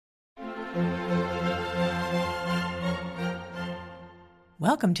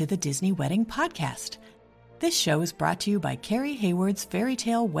Welcome to the Disney Wedding Podcast. This show is brought to you by Carrie Hayward's Fairy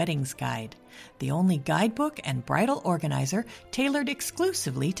Tale Weddings Guide, the only guidebook and bridal organizer tailored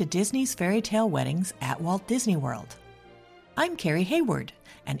exclusively to Disney's fairy tale weddings at Walt Disney World. I'm Carrie Hayward,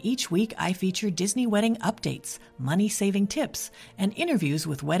 and each week I feature Disney wedding updates, money-saving tips, and interviews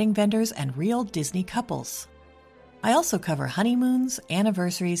with wedding vendors and real Disney couples. I also cover honeymoons,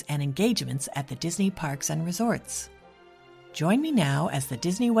 anniversaries, and engagements at the Disney parks and resorts. Join me now as the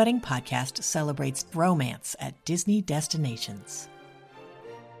Disney Wedding Podcast celebrates romance at Disney destinations.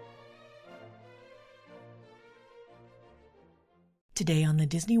 Today on the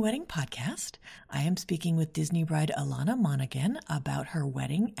Disney Wedding Podcast, I am speaking with Disney bride Alana Monaghan about her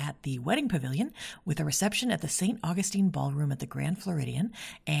wedding at the Wedding Pavilion with a reception at the St. Augustine Ballroom at the Grand Floridian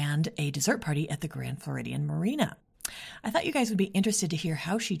and a dessert party at the Grand Floridian Marina. I thought you guys would be interested to hear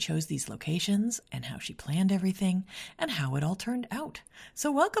how she chose these locations and how she planned everything and how it all turned out.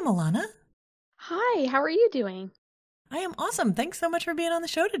 So welcome, Alana. Hi, how are you doing? I am awesome. Thanks so much for being on the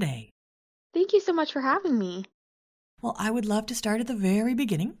show today. Thank you so much for having me. Well, I would love to start at the very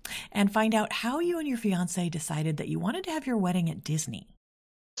beginning and find out how you and your fiance decided that you wanted to have your wedding at Disney.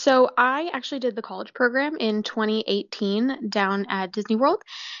 So I actually did the college program in 2018 down at Disney World,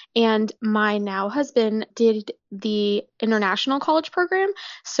 and my now husband did the international college program.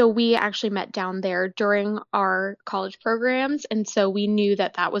 So we actually met down there during our college programs, and so we knew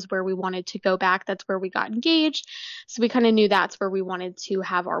that that was where we wanted to go back. That's where we got engaged. So we kind of knew that's where we wanted to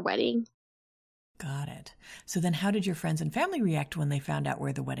have our wedding. Got it. So then how did your friends and family react when they found out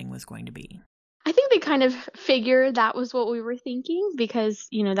where the wedding was going to be? I think they kind of figured that was what we were thinking because,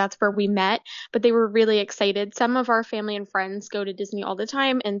 that's where we met, but they were really excited. Some of our family and friends go to Disney all the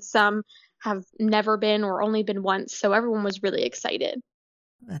time, and some have never been or only been once, so everyone was really excited.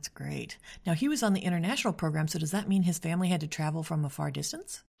 That's great. Now, he was on the international program, so does that mean his family had to travel from a far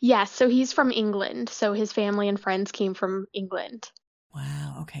distance? Yes, so he's from England, so his family and friends came from England.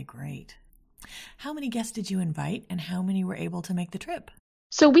 Wow, okay, great. How many guests did you invite, and how many were able to make the trip?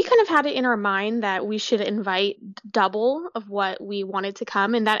 So we kind of had it in our mind that we should invite double of what we wanted to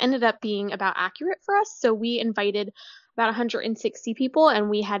come, and that ended up being about accurate for us. So we invited about 160 people, and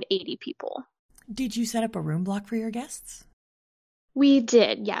we had 80 people. Did you set up a room block for your guests? We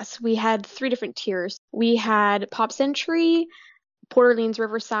did, yes. We had 3 different tiers. We had Pop Century, Port Orleans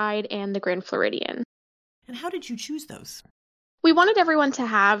Riverside, and the Grand Floridian. And how did you choose those? We wanted everyone to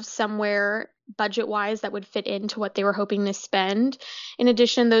have somewhere budget-wise that would fit into what they were hoping to spend. In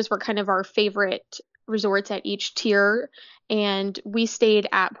addition, those were kind of our favorite resorts at each tier, and we stayed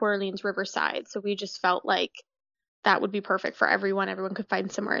at Port Orleans Riverside, so we just felt like that would be perfect for everyone. Everyone could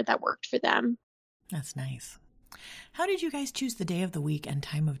find somewhere that worked for them. That's nice. How did you guys choose the day of the week and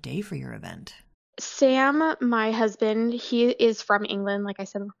time of day for your event? Sam, my husband, he is from England, like I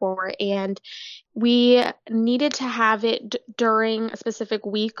said before, and we needed to have it during a specific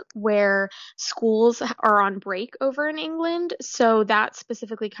week where schools are on break over in England. So that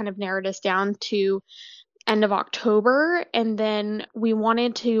specifically kind of narrowed us down to end of October. And then we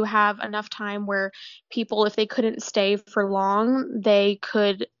wanted to have enough time where people, if they couldn't stay for long, they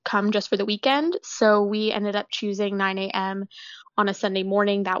could come just for the weekend. So we ended up choosing 9 a.m. on a Sunday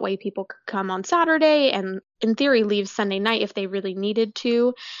morning. That way people could come on Saturday and in theory leave Sunday night if they really needed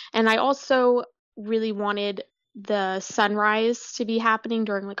to. And I also really wanted the sunrise to be happening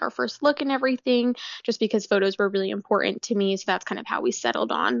during like our first look and everything, just because photos were really important to me. So that's kind of how we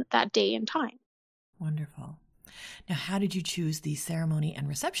settled on that day and time. Wonderful. Now, how did you choose the ceremony and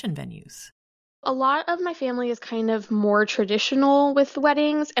reception venues? A lot of my family is kind of more traditional with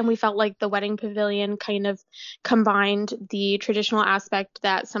weddings, and we felt like the Wedding Pavilion kind of combined the traditional aspect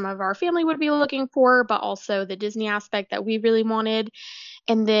that some of our family would be looking for, but also the Disney aspect that we really wanted.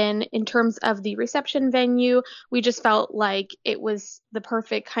 And then in terms of the reception venue, we just felt like it was the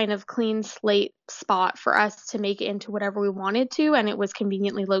perfect kind of clean slate spot for us to make it into whatever we wanted to, and it was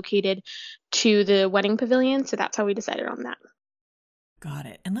conveniently located to the Wedding Pavilion, so that's how we decided on that. Got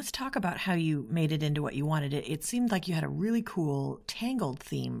it. And let's talk about how you made it into what you wanted. It seemed like you had a really cool Tangled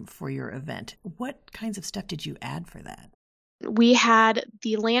theme for your event. What kinds of stuff did you add for that? We had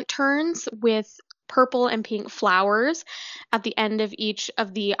the lanterns with purple and pink flowers at the end of each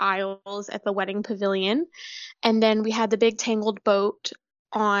of the aisles at the Wedding Pavilion. And then we had the big Tangled boat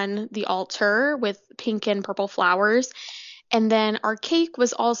on the altar with pink and purple flowers. And then our cake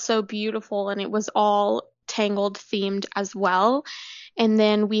was also beautiful, and it was all Tangled themed as well. And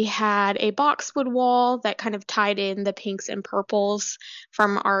then we had a boxwood wall that kind of tied in the pinks and purples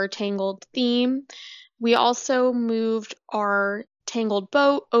from our Tangled theme. We also moved our Tangled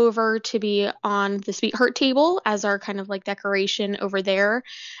boat over to be on the sweetheart table as our kind of like decoration over there,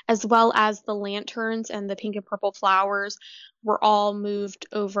 as well as the lanterns and the pink and purple flowers were all moved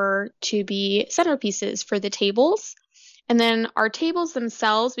over to be centerpieces for the tables. And then our tables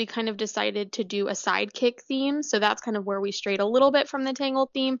themselves, we kind of decided to do a sidekick theme. So that's kind of where we strayed a little bit from the Tangled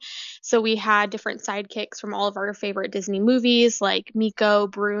theme. So we had different sidekicks from all of our favorite Disney movies like Miko,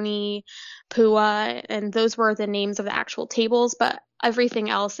 Bruni, Pua, and those were the names of the actual tables. But everything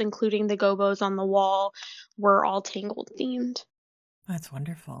else, including the gobos on the wall, were all Tangled themed. That's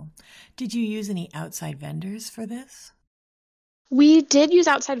wonderful. Did you use any outside vendors for this? We did use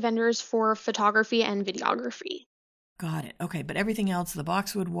outside vendors for photography and videography. Got it. Okay, but everything else, the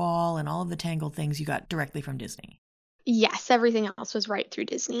boxwood wall and all of the Tangled things you got directly from Disney. Yes, everything else was right through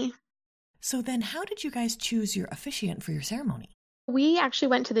Disney. So then how did you guys choose your officiant for your ceremony? We actually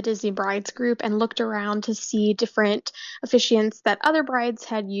went to the Disney Brides group and looked around to see different officiants that other brides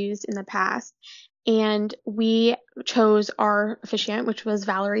had used in the past. And we chose our officiant, which was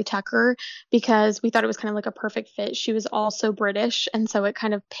Valerie Tucker, because we thought it was kind of like a perfect fit. She was also British, and so it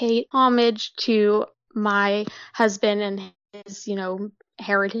kind of paid homage to my husband and his,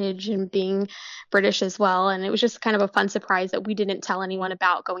 heritage and being British as well. And it was just kind of a fun surprise that we didn't tell anyone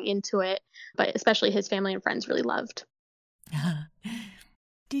about going into it, but especially his family and friends really loved.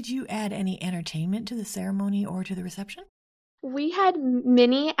 Did you add any entertainment to the ceremony or to the reception? We had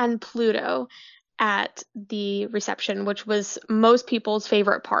Minnie and Pluto at the reception, which was most people's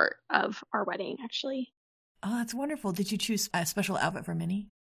favorite part of our wedding, actually. Oh, that's wonderful. Did you choose a special outfit for Minnie?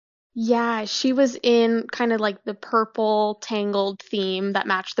 Yeah, she was in kind of like the purple Tangled theme that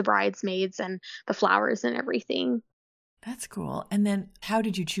matched the bridesmaids and the flowers and everything. That's cool. And then how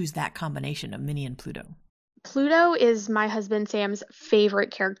did you choose that combination of Minnie and Pluto? Pluto is my husband Sam's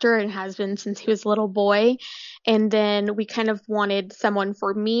favorite character and has been since he was a little boy. And then we kind of wanted someone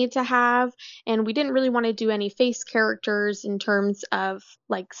for me to have, and we didn't really want to do any face characters in terms of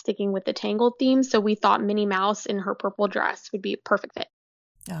like sticking with the Tangled theme. So we thought Minnie Mouse in her purple dress would be a perfect fit.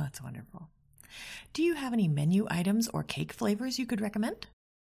 Oh, that's wonderful. Do you have any menu items or cake flavors you could recommend?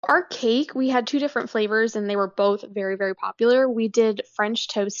 Our cake, we had two different flavors and they were both very, very popular. We did French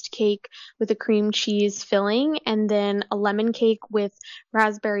toast cake with a cream cheese filling and then a lemon cake with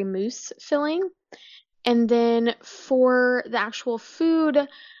raspberry mousse filling. And then for the actual food,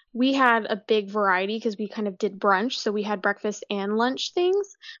 we had a big variety because we kind of did brunch. So we had breakfast and lunch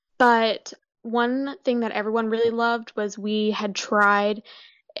things. But one thing that everyone really loved was we had tried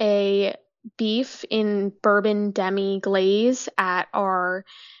a beef in bourbon demi glaze at our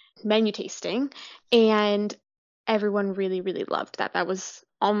menu tasting, and everyone really, really loved that. That was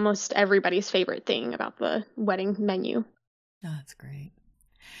almost everybody's favorite thing about the wedding menu. Oh, that's great.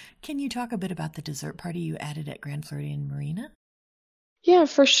 Can you talk a bit about the dessert party you added at Grand Floridian Marina? Yeah,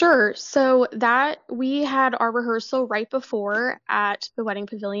 for sure. So that we had our rehearsal right before at the wedding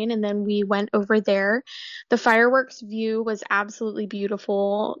pavilion, and then we went over there. The fireworks view was absolutely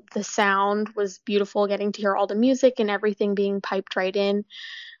beautiful. The sound was beautiful, getting to hear all the music and everything being piped right in.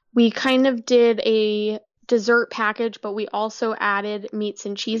 We kind of did a dessert package, but we also added meats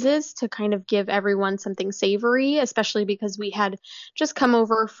and cheeses to kind of give everyone something savory, especially because we had just come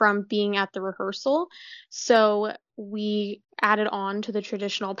over from being at the rehearsal. So we added on to the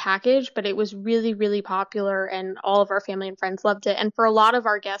traditional package, but it was really, really popular and all of our family and friends loved it. And for a lot of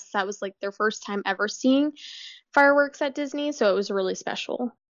our guests, that was like their first time ever seeing fireworks at Disney. So it was really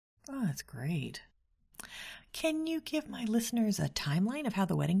special. Oh, that's great. Can you give my listeners a timeline of how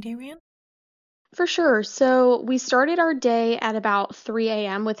the wedding day ran? For sure. So we started our day at about 3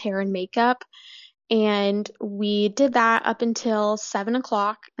 a.m. with hair and makeup. And we did that up until 7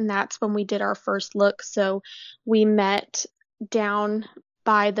 o'clock. And that's when we did our first look. So we met down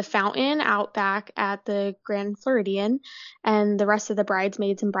by the fountain out back at the Grand Floridian. And the rest of the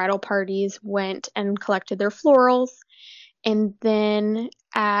bridesmaids and bridal parties went and collected their florals. And then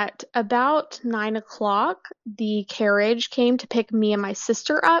at about 9 o'clock, the carriage came to pick me and my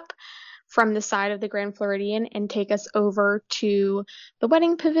sister up from the side of the Grand Floridian and take us over to the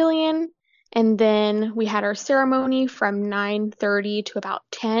wedding pavilion. And then we had our ceremony from 9:30 to about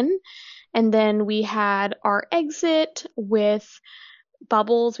 10. And then we had our exit with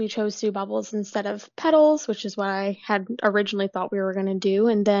bubbles. We chose to do bubbles instead of petals, which is what I had originally thought we were going to do.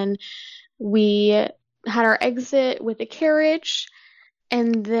 And then we had our exit with a carriage.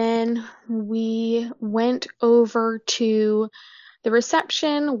 And then we went over to the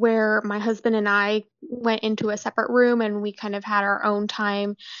reception where my husband and I went into a separate room and we kind of had our own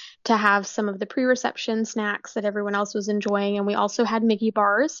time to have some of the pre-reception snacks that everyone else was enjoying. And we also had Mickey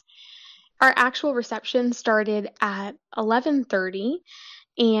bars. Our actual reception started at 11:30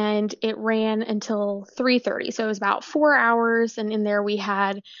 and it ran until 3:30. So it was about 4 hours. And in there we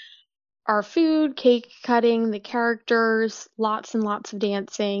had our food, cake cutting, the characters, lots and lots of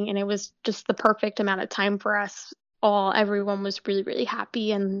dancing. And it was just the perfect amount of time for us all. Everyone was really, really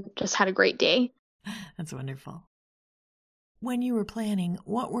happy and just had a great day. That's wonderful. When you were planning,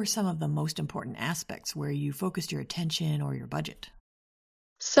 what were some of the most important aspects where you focused your attention or your budget?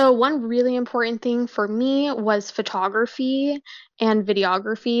 So, one really important thing for me was photography and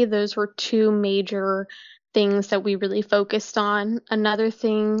videography. Those were two major things that we really focused on. Another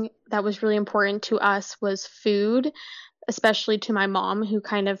thing that was really important to us was food, especially to my mom, who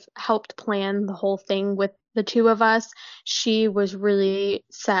kind of helped plan the whole thing with the two of us. She was really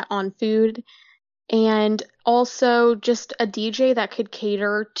set on food and also just a DJ that could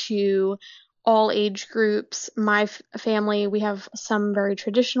cater to all age groups. My family, we have some very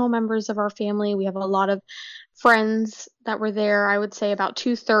traditional members of our family. We have a lot of friends that were there. I would say about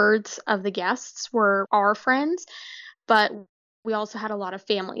 2/3 of the guests were our friends, but we also had a lot of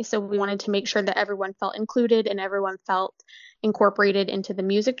family. So we wanted to make sure that everyone felt included and everyone felt incorporated into the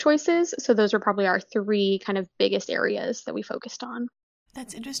music choices. So those are probably our three kind of biggest areas that we focused on.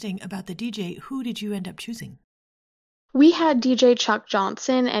 That's interesting. About the DJ, who did you end up choosing? We had DJ Chuck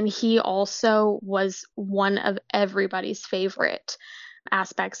Johnson, and he also was one of everybody's favorite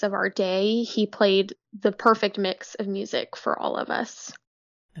aspects of our day. He played the perfect mix of music for all of us.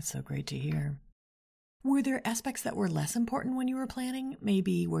 That's so great to hear. Were there aspects that were less important when you were planning?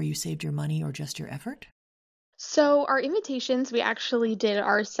 Maybe where you saved your money or just your effort? So our invitations, we actually did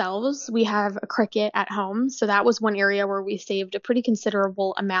ourselves. We have a Cricut at home. So that was one area where we saved a pretty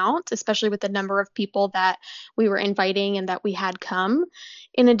considerable amount, especially with the number of people that we were inviting and that we had come.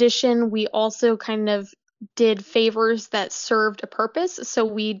 In addition, we also kind of did favors that served a purpose. So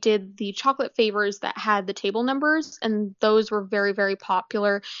we did the chocolate favors that had the table numbers, and those were very, very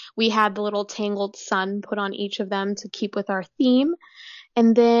popular. We had the little tangled sun put on each of them to keep with our theme.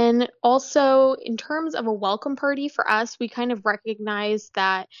 And then also, in terms of a welcome party for us, we kind of recognized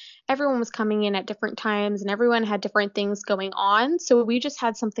that everyone was coming in at different times and everyone had different things going on. So we just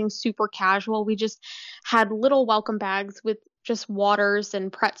had something super casual. We just had little welcome bags with just waters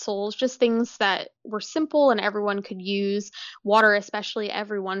and pretzels, just things that were simple and everyone could use. Water, especially,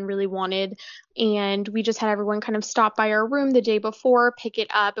 everyone really wanted. And we just had everyone kind of stop by our room the day before, pick it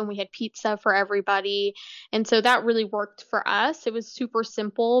up, and we had pizza for everybody. And so that really worked for us. It was super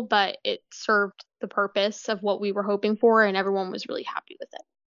simple, but it served the purpose of what we were hoping for, and everyone was really happy with it.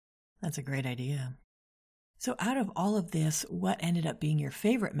 That's a great idea. So out of all of this, what ended up being your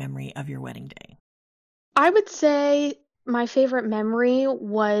favorite memory of your wedding day? I would say my favorite memory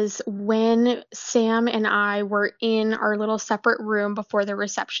was when Sam and I were in our little separate room before the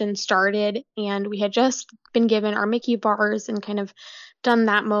reception started, and we had just been given our Mickey bars and kind of done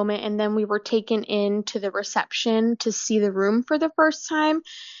that moment. And then we were taken into the reception to see the room for the first time.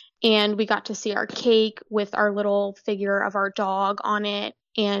 And we got to see our cake with our little figure of our dog on it,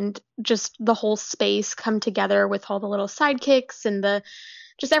 and just the whole space come together with all the little sidekicks and the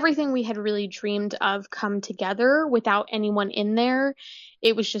just everything we had really dreamed of come together without anyone in there.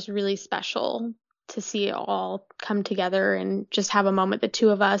 It was just really special to see it all come together and just have a moment. The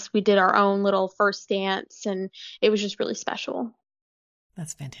two of us, we did our own little first dance, and it was just really special.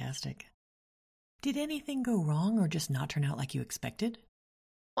 That's fantastic. Did anything go wrong or just not turn out like you expected?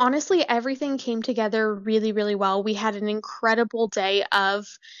 Honestly, everything came together really, really well. We had an incredible day of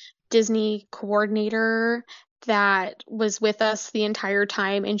Disney coordinator that was with us the entire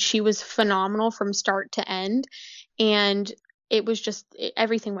time, and she was phenomenal from start to end. And it was just,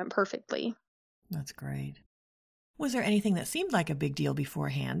 everything went perfectly. That's great. Was there anything that seemed like a big deal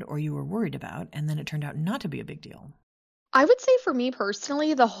beforehand or you were worried about, and then it turned out not to be a big deal? I would say for me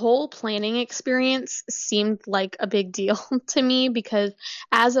personally, the whole planning experience seemed like a big deal to me because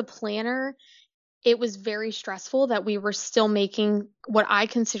as a planner, it was very stressful that we were still making what I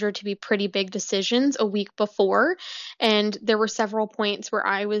consider to be pretty big decisions a week before. And there were several points where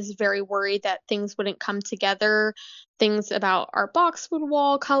I was very worried that things wouldn't come together. Things about our boxwood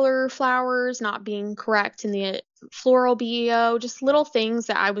wall color, flowers not being correct in the floral BEO, just little things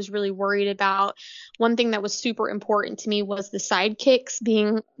that I was really worried about. One thing that was super important to me was the sidekicks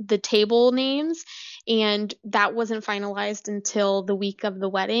being the table names, and that wasn't finalized until the week of the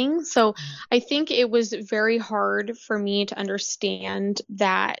wedding. So I think it was very hard for me to understand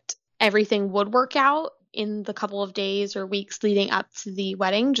that everything would work out in the couple of days or weeks leading up to the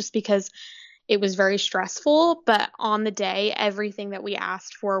wedding, just because it was very stressful. But on the day, everything that we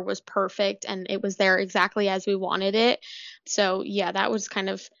asked for was perfect and it was there exactly as we wanted it. So yeah, that was kind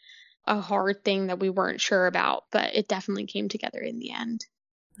of a hard thing that we weren't sure about, but it definitely came together in the end.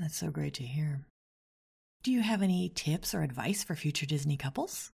 That's so great to hear. Do you have any tips or advice for future Disney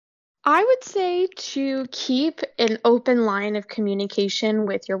couples? I would say to keep an open line of communication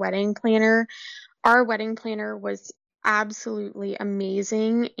with your wedding planner. Our wedding planner was absolutely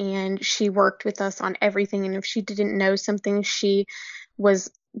amazing, and she worked with us on everything. And if she didn't know something, she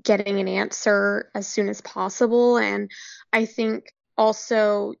was getting an answer as soon as possible. And I think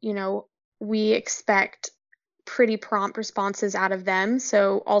also, we expect pretty prompt responses out of them.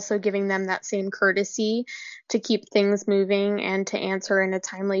 So also giving them that same courtesy to keep things moving and to answer in a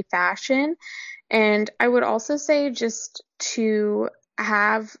timely fashion. And I would also say just to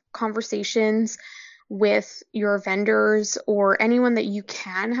have conversations with your vendors or anyone that you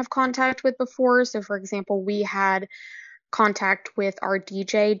can have contact with before. So for example, we had contact with our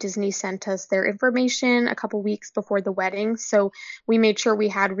DJ. Disney sent us their information a couple weeks before the wedding. So we made sure we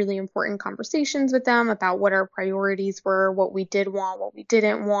had really important conversations with them about what our priorities were, what we did want, what we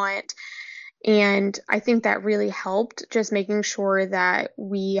didn't want. And I think that really helped, just making sure that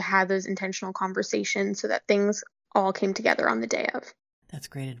we had those intentional conversations so that things all came together on the day of. That's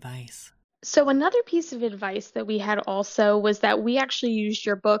great advice. So another piece of advice that we had also was that we actually used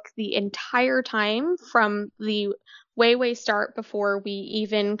your book the entire time from the way start before we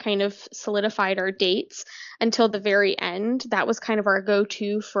even kind of solidified our dates until the very end. That was kind of our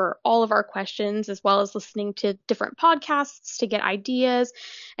go-to for all of our questions, as well as listening to different podcasts to get ideas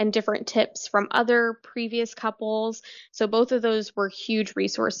and different tips from other previous couples. So both of those were huge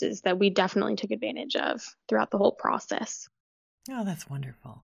resources that we definitely took advantage of throughout the whole process. Oh, that's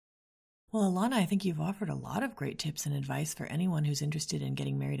wonderful. Well, Alana, I think you've offered a lot of great tips and advice for anyone who's interested in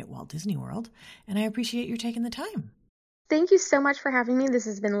getting married at Walt Disney World, and I appreciate your taking the time. Thank you so much for having me. This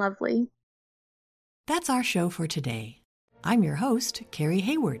has been lovely. That's our show for today. I'm your host, Carrie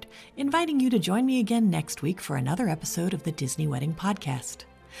Hayward, inviting you to join me again next week for another episode of the Disney Wedding Podcast.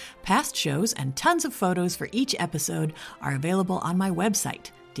 Past shows and tons of photos for each episode are available on my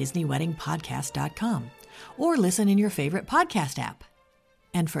website, DisneyWeddingPodcast.com, or listen in your favorite podcast app.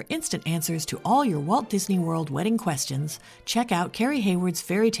 And for instant answers to all your Walt Disney World wedding questions, check out Carrie Hayward's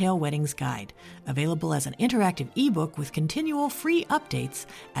Fairy Tale Weddings Guide, available as an interactive ebook with continual free updates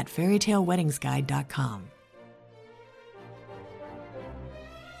at fairytaleweddingsguide.com.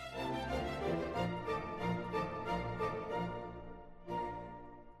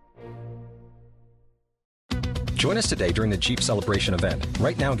 Join us today during the Jeep Celebration event.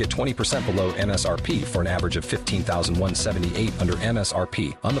 Right now, get 20% below MSRP for an average of $15,178 under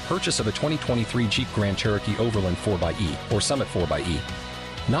MSRP on the purchase of a 2023 Jeep Grand Cherokee Overland 4xe or Summit 4xe.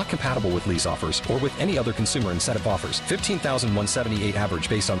 Not compatible with lease offers or with any other consumer incentive offers. $15,178 average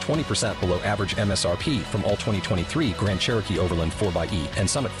based on 20% below average MSRP from all 2023 Grand Cherokee Overland 4xe and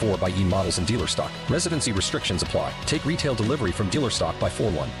Summit 4xe models in dealer stock. Residency restrictions apply. Take retail delivery from dealer stock by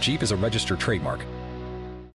 4/1. Jeep is a registered trademark.